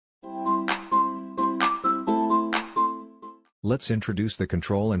Let's introduce the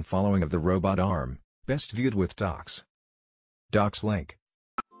control and following of the robot arm, best viewed with docs. Docs link.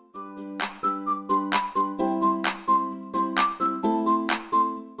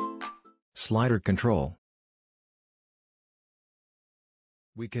 Slider control.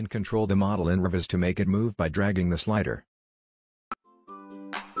 We can control the model in ROS to make it move by dragging the slider.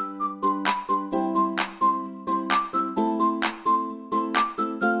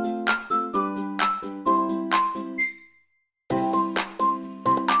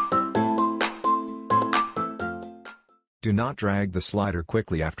 Do not drag the slider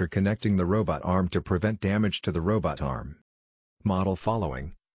quickly after connecting the robot arm to prevent damage to the robot arm. Model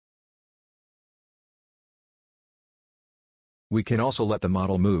following. We can also let the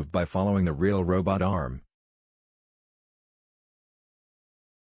model move by following the real robot arm.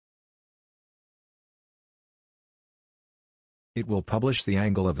 It will publish the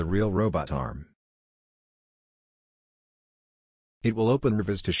angle of the real robot arm. It will open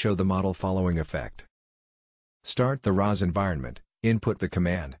ROS to show the model following effect. Start the ROS environment, input the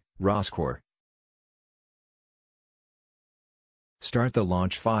command, roscore. Start the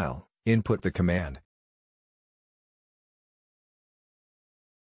launch file, input the command.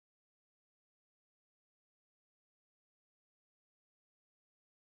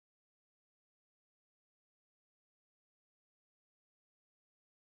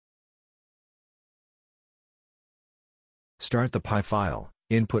 Start the PI file,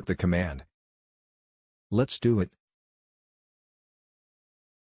 input the command. Let's do it.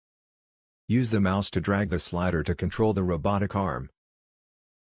 Use the mouse to drag the slider to control the robotic arm.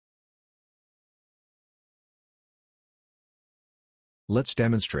 Let's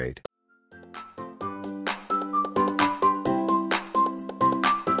demonstrate.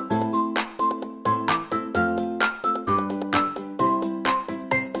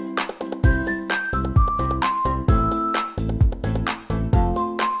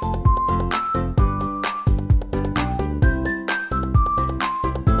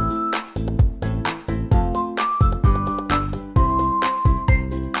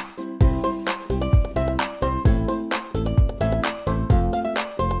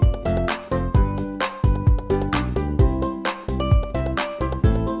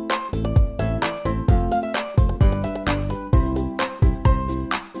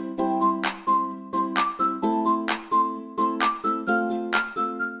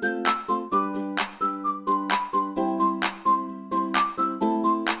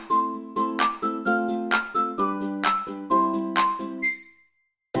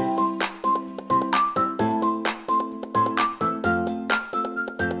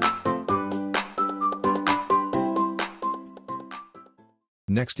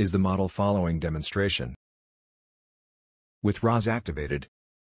 Next is the model following demonstration. With ROS activated,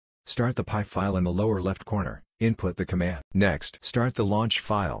 start the PI file in the lower left corner, input the command. Next, start the launch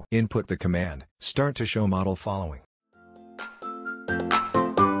file, input the command, start to show model following.